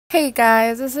Hey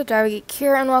guys, this is Geek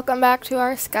here, and welcome back to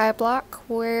our skyblock,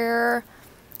 where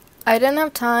I didn't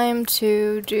have time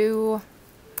to do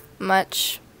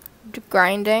much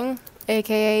grinding,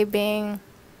 aka being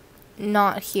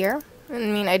not here. I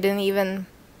mean, I didn't even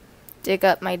dig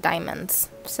up my diamonds.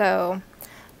 So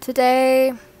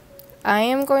today I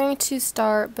am going to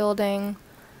start building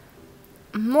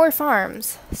more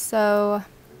farms. So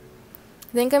I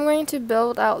think I'm going to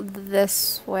build out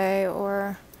this way,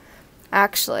 or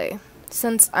actually,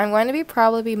 since I'm going to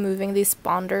probably be moving these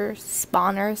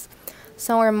spawners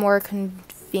somewhere more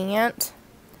convenient,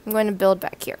 I'm going to build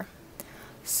back here.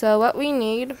 So what we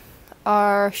need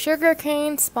are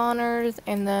sugarcane spawners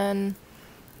and then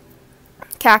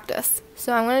cactus.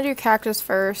 So I'm going to do cactus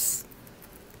first.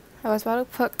 I was about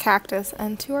to put cactus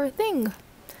into our thing.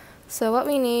 So what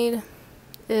we need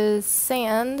is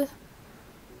sand.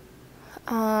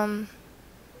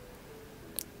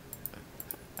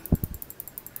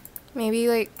 Maybe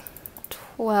like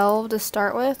 12 to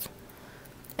start with.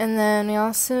 And then we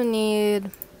also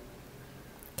need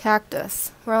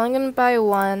cactus. We're only going to buy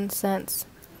one since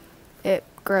it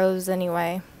grows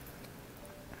anyway.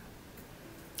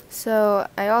 So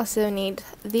I also need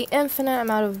the infinite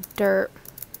amount of dirt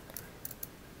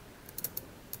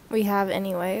we have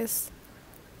anyways.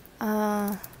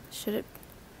 Should it?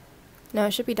 No,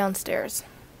 it should be downstairs.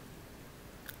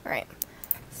 Alright.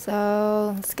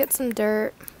 So let's get some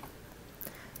dirt.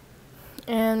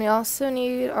 And we also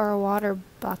need our water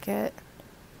bucket.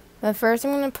 But first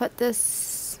I'm going to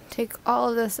take all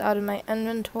of this out of my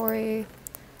inventory.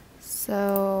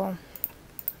 So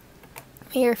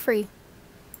we are free.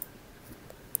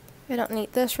 I don't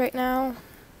need this right now.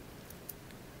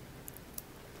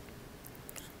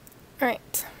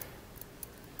 Alright.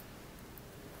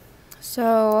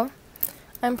 So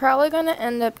I'm probably going to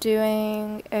end up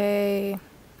doing a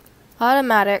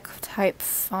automatic type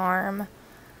farm.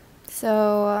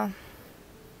 So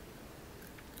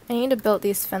I need to build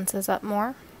these fences up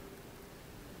more.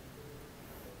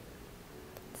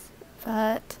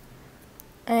 But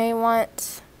I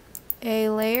want a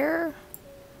layer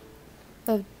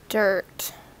of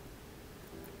dirt.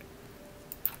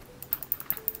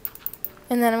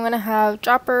 And then I'm going to have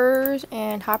droppers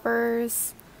and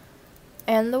hoppers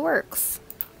and the works.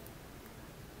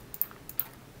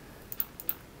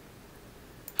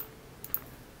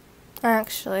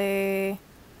 Actually,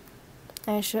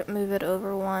 I should move it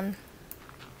over one.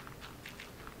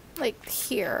 Like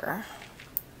here.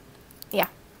 Yeah.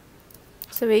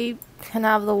 So we can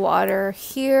have the water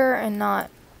here and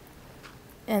not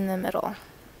in the middle.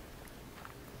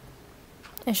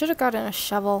 I should have gotten a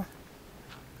shovel.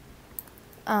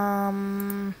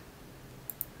 Yeah.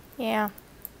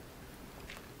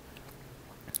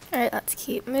 Alright, let's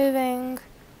keep moving.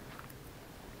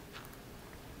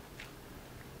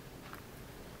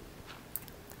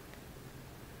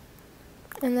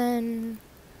 And then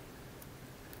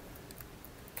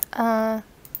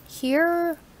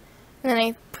here, and then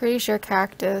I'm pretty sure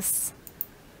cactus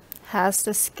has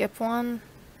to skip one.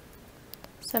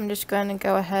 So I'm just going to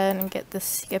go ahead and get the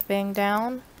skipping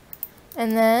down.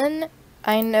 And then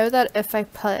I know that if I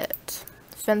put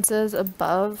fences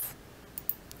above,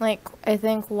 like I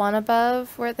think one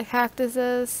above where the cactus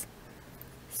is,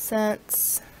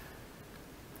 since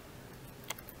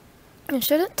it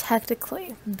shouldn't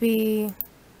technically be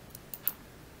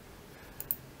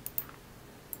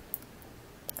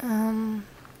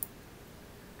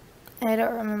I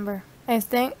don't remember. I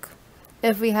think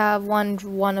if we have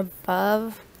one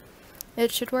above,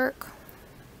 it should work.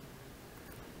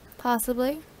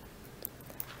 Possibly.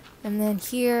 And then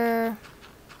here,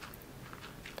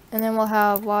 and then we'll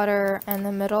have water in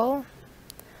the middle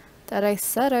that I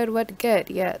said I would get,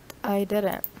 yet I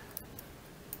didn't.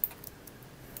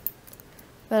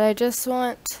 But I just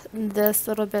want this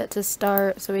little bit to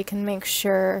start so we can make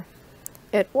sure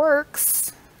it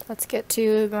works. Let's get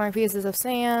 2 more pieces of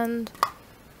sand.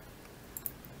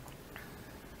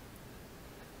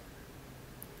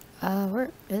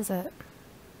 Where is it?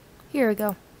 Here we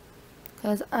go.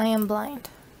 Because I am blind.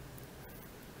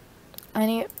 I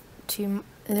need to...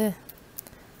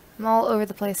 I'm all over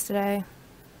the place today.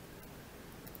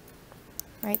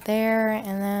 Right there,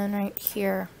 and then right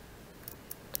here.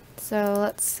 So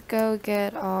let's go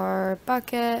get our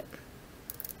bucket,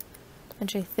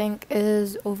 which I think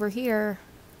is over here,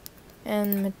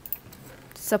 and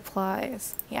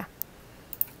supplies. Yeah.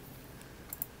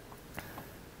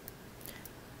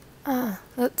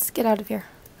 Let's get out of here,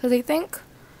 because I think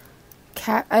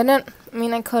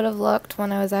I could have looked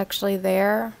when I was actually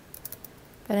there,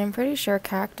 but I'm pretty sure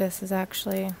cactus is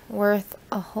actually worth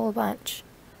a whole bunch.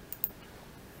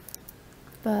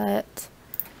 But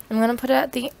I'm gonna put it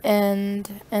at the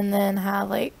end and then have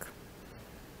like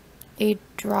a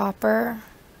dropper,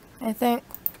 I think.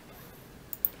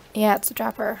 Yeah, it's a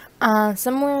dropper.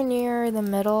 Somewhere near the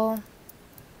middle.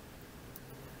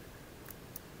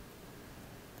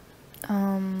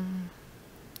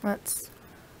 Let's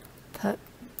put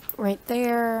right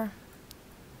there.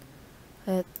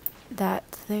 Put that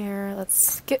there. Let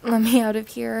me out of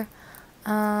here.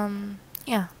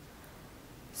 Yeah.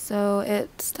 So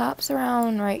it stops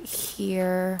around right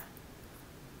here.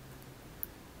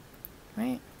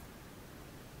 Right?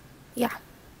 Yeah.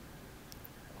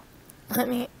 Let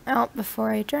me out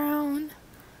before I drown.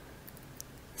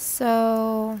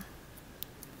 So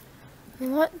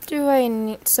what do I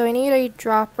need? So I need a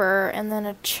dropper and then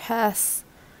a chest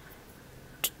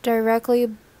directly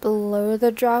below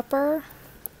the dropper,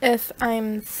 if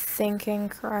I'm thinking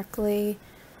correctly.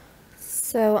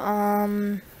 So,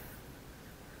 I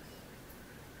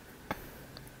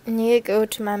need to go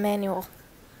to my manual.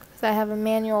 Because I have a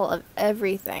manual of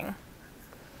everything.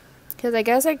 Because I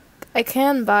guess I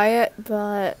can buy it,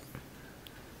 but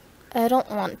I don't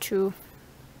want to.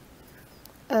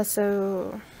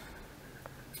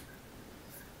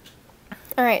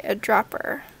 Alright, a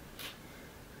dropper.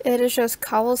 It is just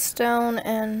cobblestone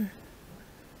and...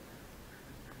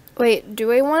 Wait,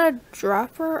 do I want a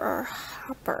dropper or a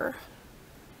hopper?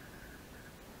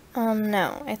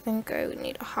 No, I think I would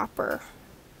need a hopper.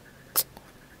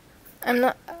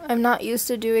 I'm not used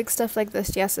to doing stuff like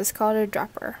this. Yes, it's called a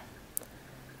dropper.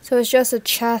 So it's just a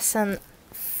chest and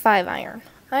 5 iron.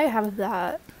 I have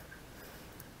that.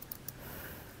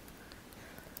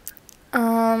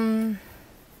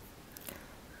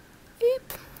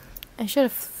 Eep. I should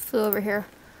have flew over here.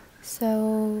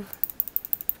 So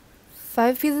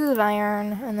 5 pieces of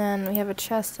iron, and then we have a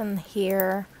chest in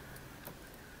here.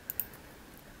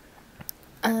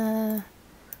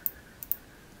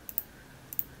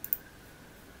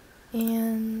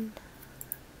 And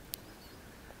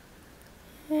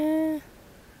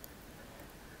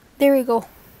there we go.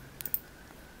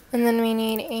 And then we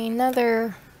need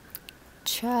another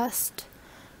chest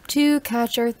to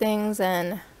catch our things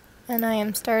in. And I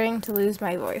am starting to lose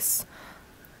my voice.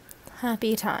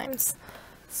 Happy times.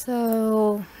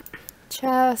 So,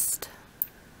 chest.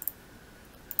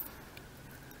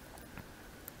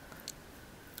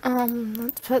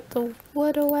 Let's put the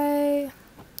wood away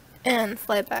and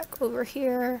fly back over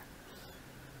here.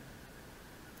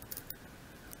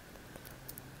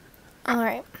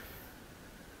 Alright.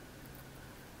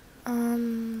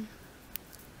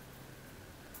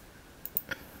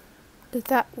 Did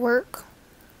that work?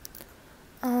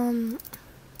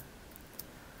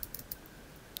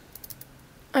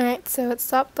 Alright, so it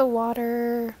stopped the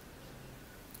water.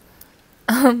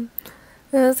 This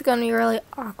is gonna be really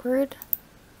awkward.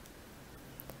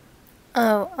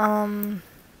 Oh,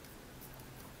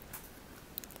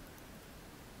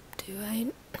 do I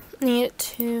need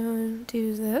to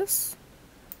do this?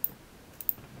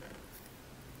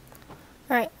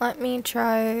 Alright, let me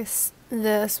try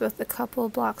this with a couple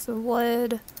blocks of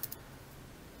wood.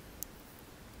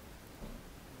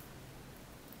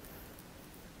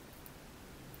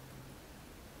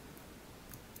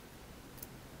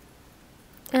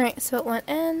 Alright, so it went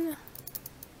in.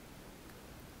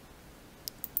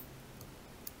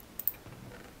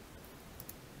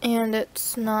 And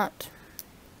it's not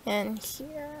in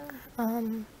here.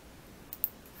 I've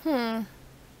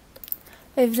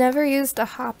never used a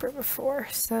hopper before,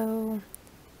 so...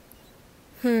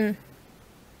 Because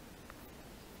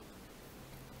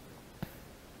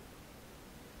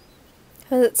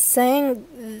it's saying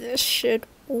this should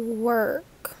work.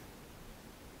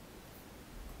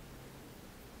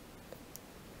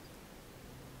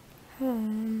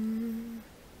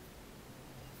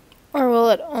 Or will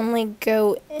it only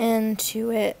go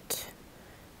into it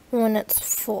when it's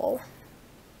full?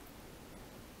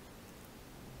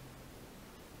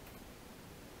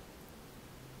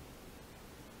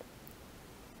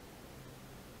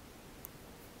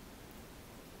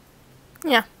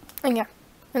 Yeah, I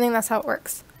think that's how it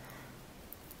works.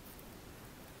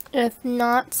 If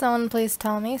not, someone please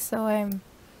tell me so I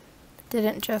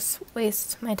didn't just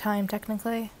waste my time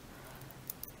technically.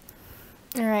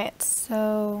 Alright,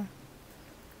 so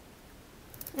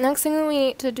next thing we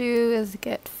need to do is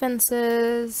get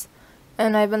fences,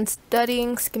 and I've been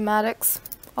studying schematics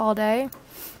all day,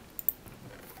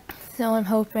 so I'm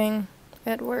hoping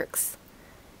it works.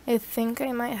 I think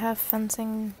I might have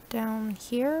fencing down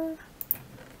here.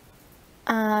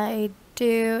 I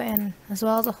do, and as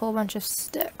well as a whole bunch of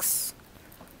sticks.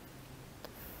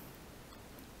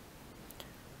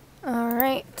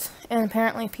 Alright, and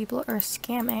apparently people are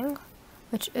scamming,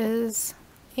 which is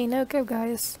a no-go,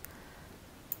 guys.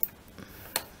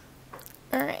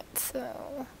 Alright,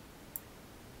 so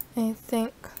I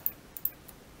think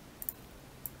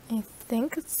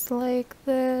it's like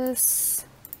this.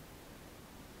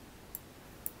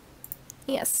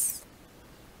 Yes.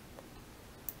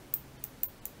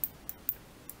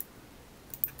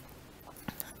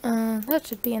 That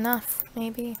should be enough,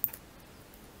 maybe.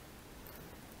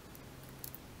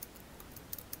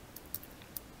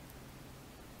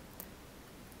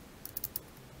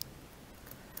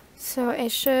 So I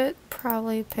should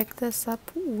probably pick this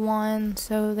up one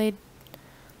so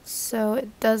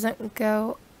it doesn't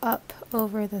go up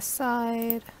over the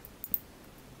side.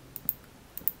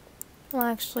 Well,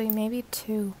 actually, maybe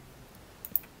two.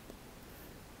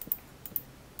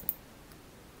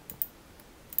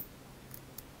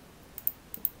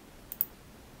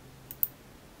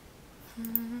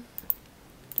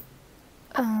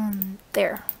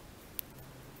 There.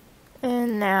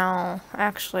 And now,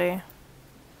 actually,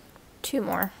 two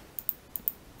more.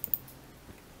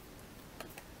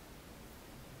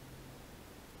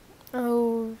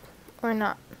 Oh, or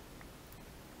not.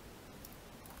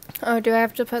 Oh, do I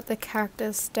have to put the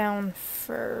cactus down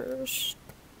first?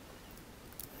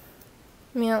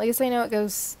 I mean, at least I know it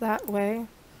goes that way.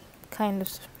 Kind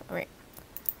of. Right.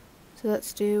 So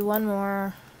let's do one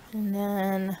more, and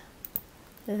then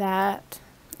that,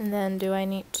 and then do I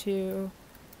need to...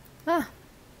 Ah!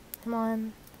 Come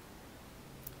on.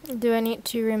 Do I need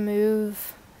to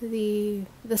remove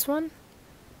this one?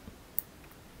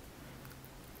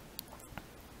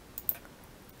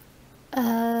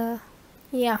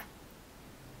 Yeah.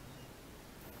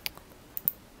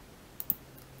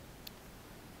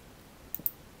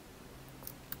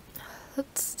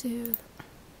 Let's do...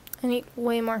 I need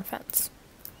way more fence.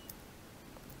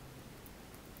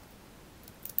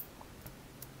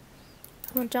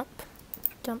 Come on, jump.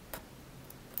 Jump.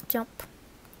 Jump.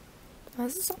 Why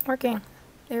is this not working?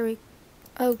 There we...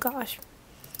 Oh gosh.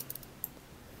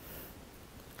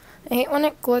 I hate when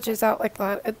it glitches out like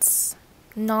that. It's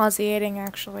nauseating,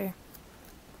 actually.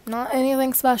 Not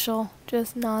anything special,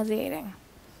 just nauseating.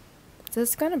 Is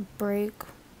this gonna break?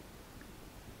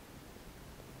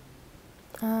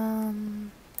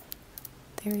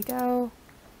 There we go.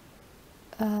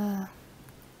 And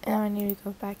I need to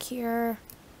go back here.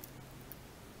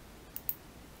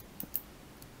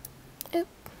 Oop.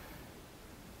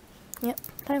 Yep,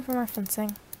 time for more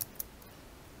fencing.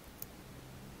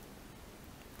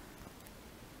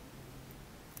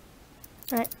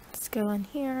 Alright, let's go in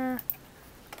here.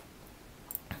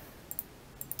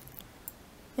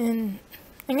 And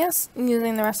I guess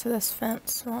using the rest of this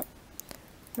fence won't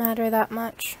matter that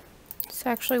much. This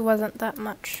actually wasn't that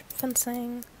much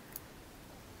fencing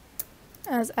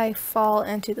as I fall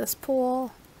into this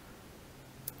pool.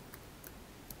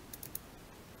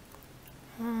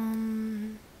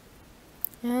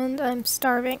 And I'm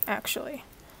starving, actually.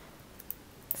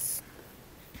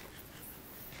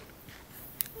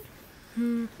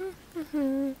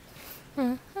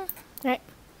 Right.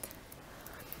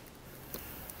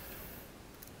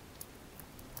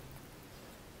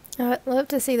 I would love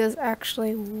to see this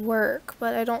actually work,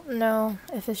 but I don't know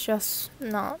if it's just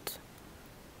not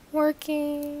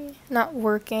working,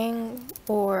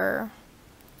 or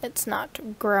it's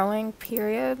not growing,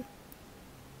 period.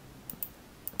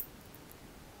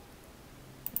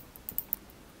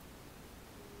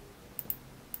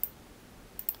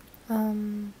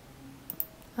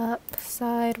 Up,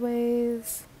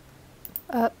 sideways,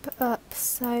 up,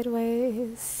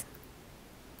 sideways.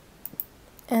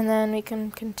 And then we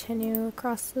can continue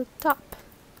across the top.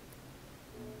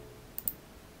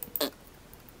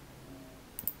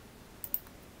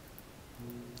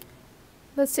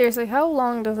 But seriously, how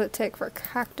long does it take for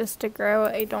cactus to grow?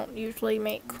 I don't usually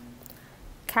make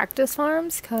cactus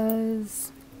farms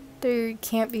because they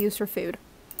can't be used for food.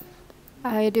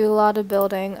 I do a lot of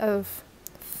building of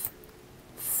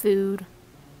food.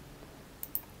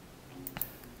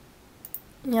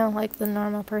 You know, like the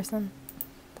normal person.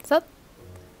 Is that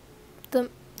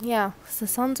yeah, the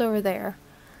sun's over there.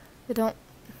 I don't...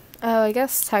 Oh, I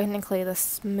guess technically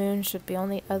this moon should be on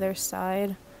the other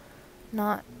side,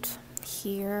 not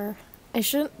here. I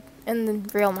shouldn't, in the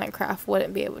real Minecraft,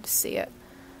 wouldn't be able to see it.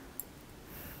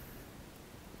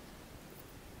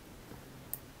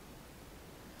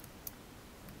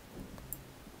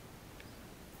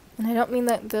 And I don't mean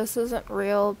that this isn't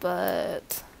real,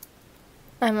 but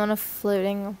I'm on a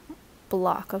floating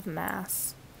block of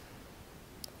mass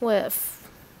with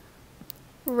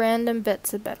random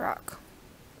bits of bedrock.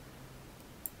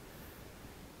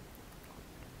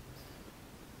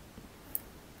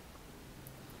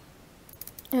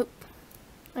 Oop.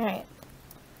 Alright.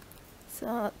 So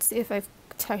let's see if I've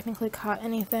technically caught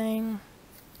anything.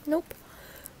 Nope.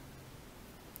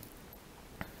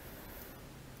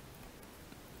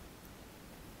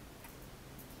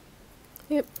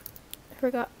 Yep, I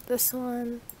forgot this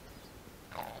one.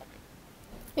 Oh,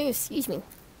 excuse me.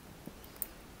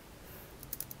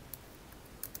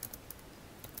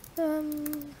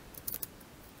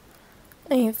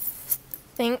 I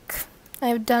think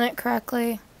I've done it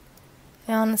correctly.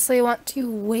 I honestly want to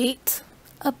wait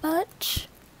a bunch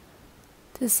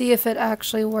to see if it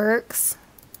actually works,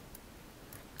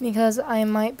 because I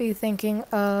might be thinking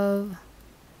of,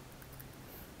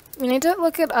 I mean, I did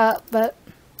look it up, but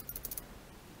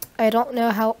I don't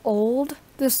know how old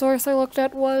the source I looked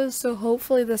at was, so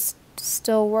hopefully this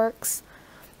still works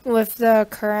with the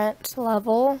current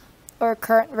level or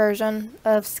current version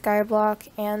of Skyblock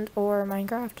and or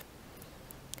Minecraft.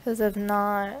 Because if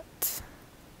not,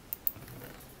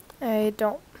 I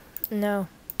don't know.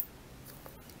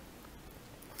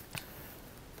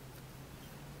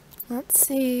 Let's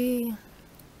see.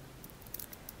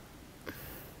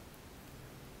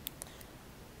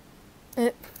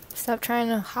 Stop trying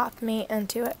to hop me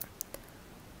into it.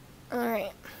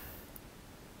 Alright.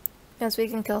 Guess we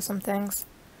can kill some things.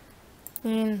 I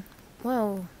mean,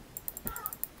 whoa.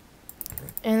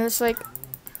 And it's like,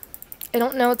 I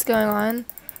don't know what's going on,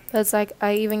 but it's like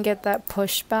I even get that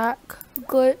pushback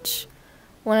glitch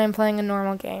when I'm playing a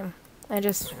normal game. I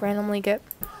just randomly get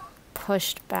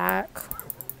pushed back.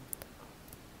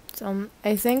 So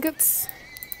I think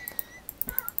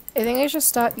I should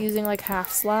stop using like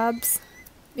half slabs,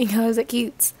 because it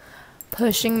keeps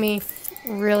pushing me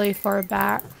really far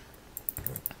back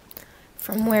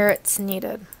from where it's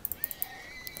needed.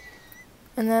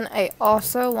 And then I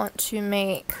also want to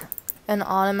make an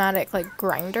automatic like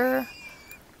grinder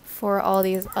for all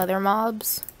these other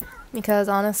mobs, because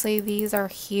honestly these are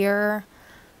here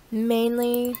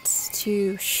mainly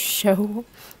to show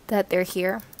that they're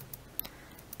here.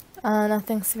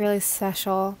 Nothing's really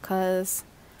special, because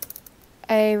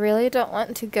I really don't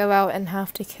want to go out and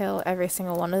have to kill every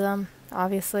single one of them,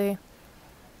 obviously.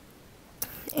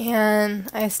 And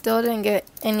I still didn't get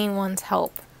anyone's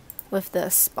help with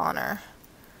this spawner.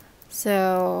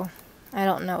 So, I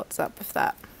don't know what's up with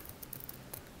that.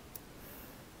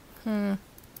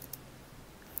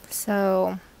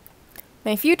 So,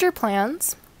 my future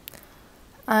plans,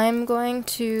 I'm going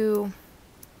to,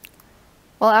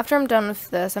 well, after I'm done with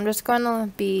this, I'm just going to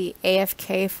be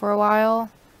AFK for a while.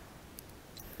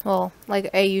 Well, like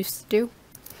I used to do.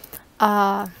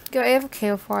 Go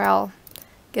AFK for a while,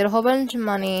 get a whole bunch of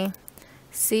money,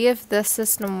 see if this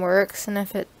system works, and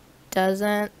if it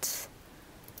doesn't,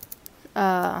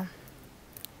 try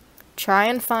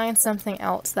and find something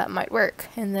else that might work.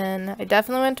 And then I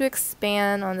definitely want to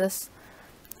expand on this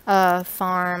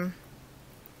farm,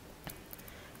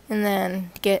 and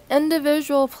then get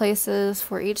individual places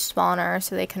for each spawner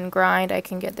so they can grind, I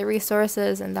can get the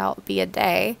resources, and that'll be a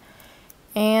day.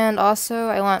 And also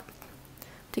I want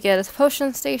to get a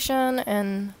potion station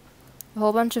and a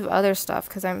whole bunch of other stuff,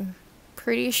 because I'm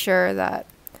pretty sure that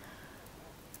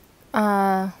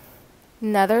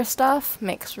nether stuff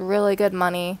makes really good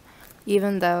money,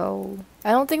 even though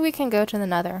I don't think we can go to the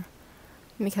nether,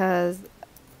 because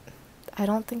I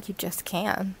don't think you just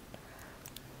can.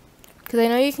 Because I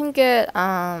know you can get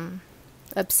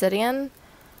obsidian,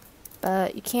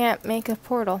 but you can't make a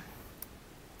portal.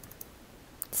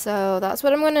 So that's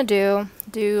what I'm going to do.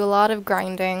 Do a lot of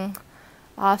grinding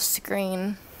off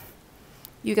screen.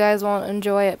 You guys won't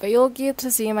enjoy it, but you'll get to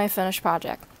see my finished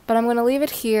project. But I'm going to leave it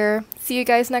here. See you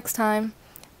guys next time.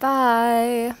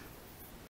 Bye!